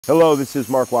Hello, this is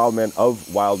Mark Wildman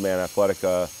of Wildman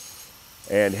Athletica,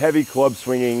 and heavy club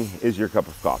swinging is your cup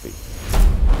of coffee.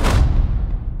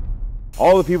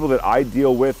 All the people that I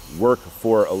deal with work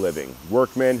for a living.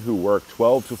 Workmen who work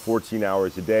 12 to 14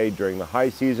 hours a day during the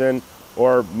high season,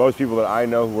 or most people that I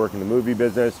know who work in the movie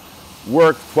business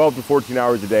work 12 to 14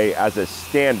 hours a day as a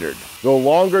standard. The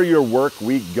longer your work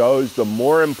week goes, the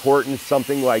more important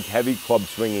something like heavy club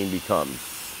swinging becomes.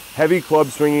 Heavy club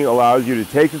swinging allows you to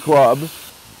take a club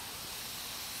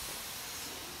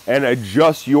and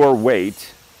adjust your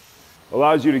weight,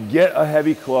 allows you to get a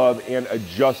heavy club and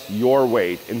adjust your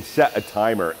weight and set a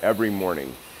timer every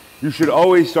morning. You should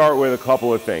always start with a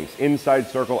couple of things: inside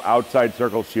circle, outside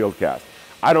circle, shield cast.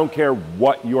 I don't care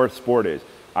what your sport is.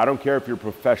 I don't care if you're a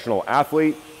professional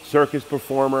athlete, circus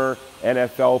performer,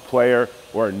 NFL player,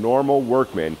 or a normal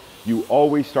workman. You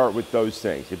always start with those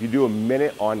things. If you do a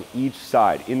minute on each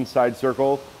side, inside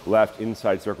circle, left,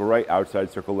 inside circle right,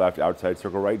 outside circle left, outside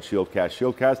circle right, shield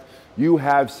cast, you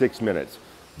have 6 minutes.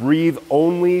 Breathe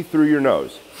only through your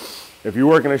nose. If you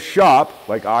work in a shop,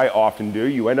 like I often do,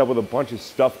 you end up with a bunch of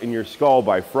stuff in your skull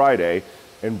by Friday,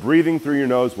 and breathing through your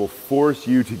nose will force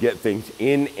you to get things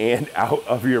in and out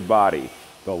of your body.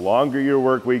 The longer your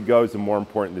work week goes, the more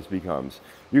important this becomes.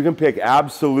 You can pick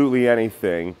absolutely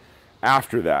anything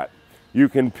after that. You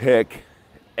can pick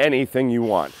anything you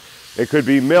want. It could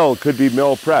be mill, could be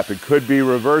mill prep, it could be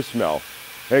reverse mill,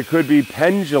 it could be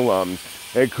pendulums,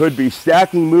 it could be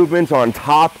stacking movements on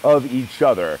top of each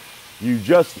other. You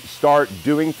just start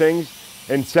doing things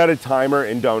and set a timer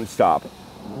and don't stop.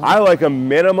 I like a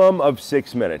minimum of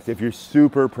 6 minutes if you're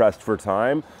super pressed for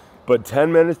time, but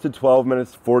 10 minutes to 12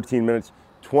 minutes, 14 minutes,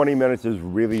 20 minutes is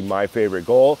really my favorite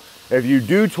goal. If you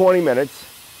do 20 minutes,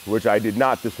 which I did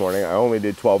not this morning, I only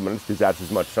did 12 minutes because that's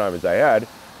as much time as I had,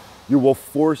 you will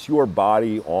force your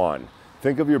body on.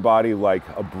 Think of your body like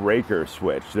a breaker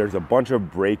switch. There's a bunch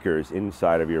of breakers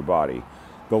inside of your body.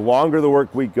 The longer the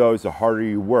work week goes, the harder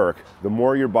you work, the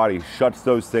more your body shuts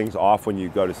those things off when you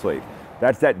go to sleep.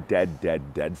 That's that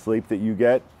dead sleep that you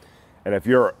get. And if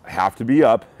you have to be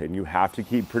up and you have to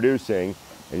keep producing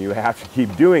and you have to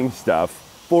keep doing stuff,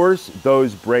 force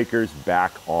those breakers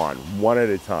back on one at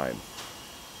a time.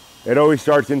 It always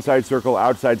starts inside circle,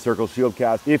 outside circle, shield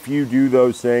cast. If you do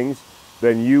those things,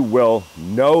 then you will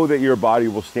know that your body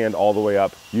will stand all the way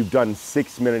up. You've done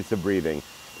 6 minutes of breathing.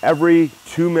 Every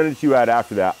 2 minutes you add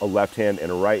after that, a left hand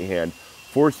and a right hand,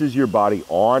 forces your body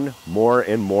on more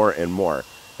and more and more.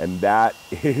 And that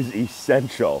is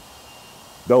essential.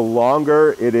 The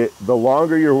longer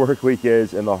your work week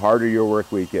is and the harder your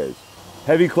work week is.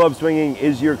 Heavy club swinging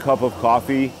is your cup of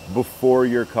coffee before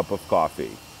your cup of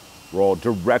coffee. Roll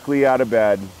directly out of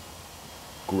bed,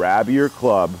 grab your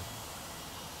club,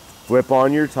 flip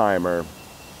on your timer,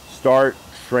 start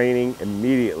training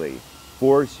immediately.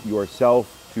 Force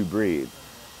yourself to breathe.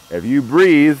 If you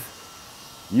breathe,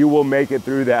 you will make it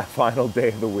through that final day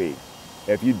of the week.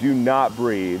 If you do not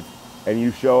breathe and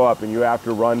you show up and you have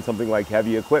to run something like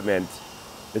heavy equipment,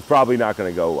 it's probably not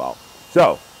going to go well.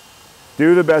 So,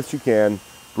 do the best you can.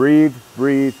 Breathe,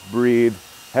 breathe, breathe.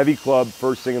 Heavy club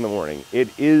first thing in the morning.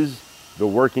 It is the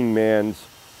working man's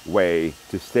way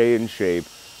to stay in shape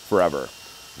forever.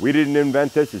 We didn't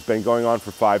invent this. It's been going on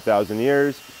for 5,000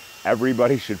 years.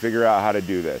 Everybody should figure out how to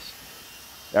do this.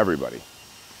 Everybody.